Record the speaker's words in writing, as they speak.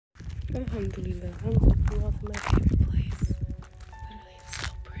Alhamdulillah, I'm looking off my favorite place. Literally, it's so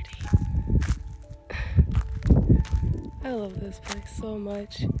pretty. I love this place so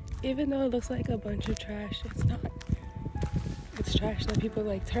much. Even though it looks like a bunch of trash, it's not. It's trash that people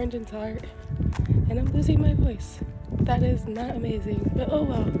like turned into art. And I'm losing my voice. That is not amazing, but oh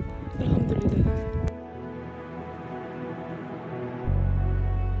well. Alhamdulillah.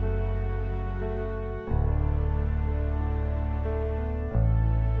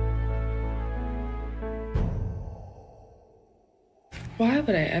 Why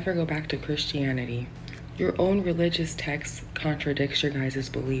would I ever go back to Christianity? Your own religious text contradicts your guys'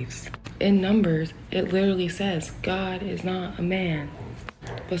 beliefs. In Numbers, it literally says God is not a man.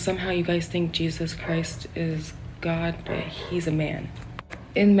 But somehow you guys think Jesus Christ is God, but he's a man.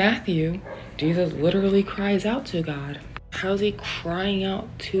 In Matthew, Jesus literally cries out to God. How is he crying out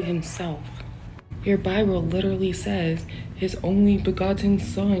to himself? Your Bible literally says his only begotten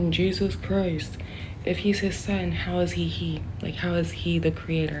son, Jesus Christ. If he's his son, how is he? Like, how is he the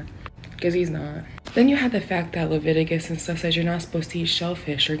creator? Because he's not. Then you have the fact that Leviticus and stuff says you're not supposed to eat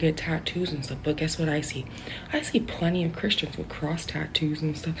shellfish or get tattoos and stuff. But guess what I see? I see plenty of Christians with cross tattoos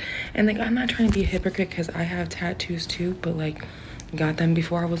and stuff. And like, I'm not trying to be a hypocrite because I have tattoos too. But like, got them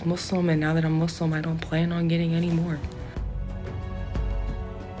before I was Muslim. And now that I'm Muslim, I don't plan on getting any more.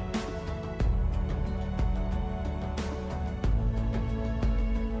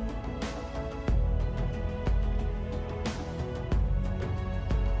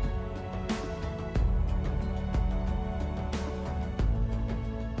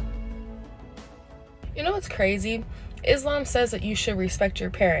 You know what's crazy? Islam says that you should respect your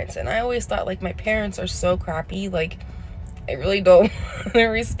parents, and I always thought like my parents are so crappy, like I really don't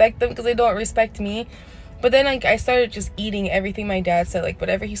respect them because they don't respect me. But then like I started just eating everything my dad said, like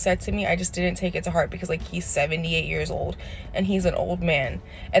whatever he said to me, I just didn't take it to heart because like he's 78 years old and he's an old man.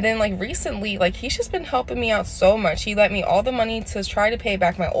 And then like recently, like he's just been helping me out so much. He lent me all the money to try to pay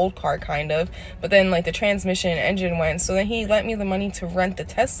back my old car kind of, but then like the transmission and engine went, so then he lent me the money to rent the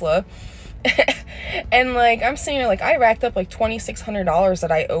Tesla. And like I'm sitting here like I racked up like $2,600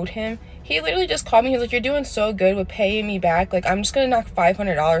 that I owed him. He literally just called me. He was like, you're doing so good with paying me back, like I'm just gonna knock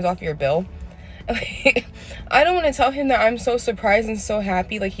 $500 off your bill. Like, I don't want to tell him that I'm so surprised and so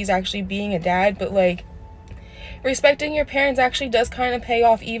happy like he's actually being a dad, but like respecting your parents actually does kind of pay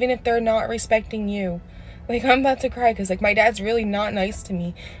off even if they're not respecting you. Like, I'm about to cry because, like, my dad's really not nice to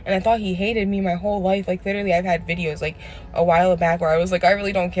me. And I thought he hated me my whole life. Like, literally, I've had videos, like, a while back where I was like, I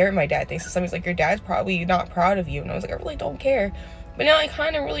really don't care what my dad thinks. And somebody's like, your dad's probably not proud of you. And I was like, I really don't care. But now I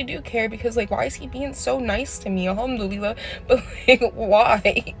kind of really do care because, like, why is he being so nice to me? Alhamdulillah. But, like,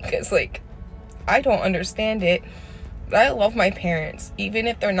 why? Because, like, I don't understand it. But I love my parents. Even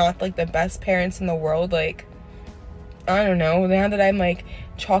if they're not, like, the best parents in the world, like, I don't know, now that I'm like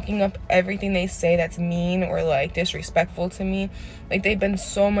chalking up everything they say that's mean or like disrespectful to me, like they've been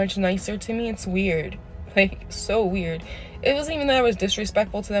so much nicer to me. It's weird, like so weird. It wasn't even that I was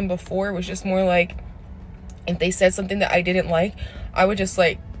disrespectful to them before. It was just more like if they said something that I didn't like, I would just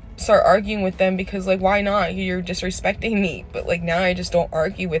like start arguing with them because like why not, you're disrespecting me. But like now I just don't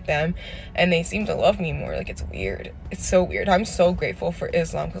argue with them and they seem to love me more. Like it's weird. It's so weird. I'm so grateful for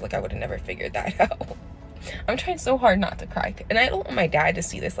Islam because like I would have never figured that out. I'm trying so hard not to cry. And I don't want my dad to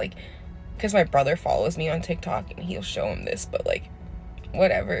see this, like, because my brother follows me on TikTok and he'll show him this, but, like,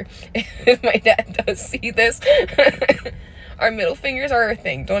 whatever. If my dad does see this, our middle fingers are a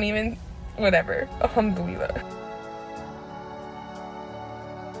thing. Don't even, whatever. Alhamdulillah.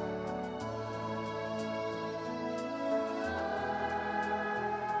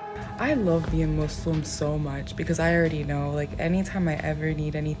 I love being Muslim so much because I already know, like, anytime I ever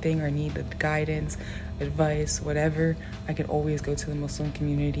need anything or need guidance, advice, whatever, I can always go to the Muslim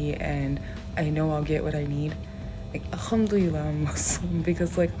community and I know I'll get what I need. Like, alhamdulillah, I'm Muslim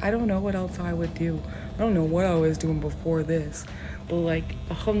because, like, I don't know what else I would do. I don't know what I was doing before this. But, like,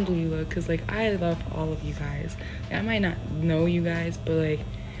 alhamdulillah, because, like, I love all of you guys. And I might not know you guys, but, like,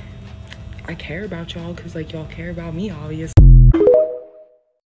 I care about y'all because, like, y'all care about me, obviously.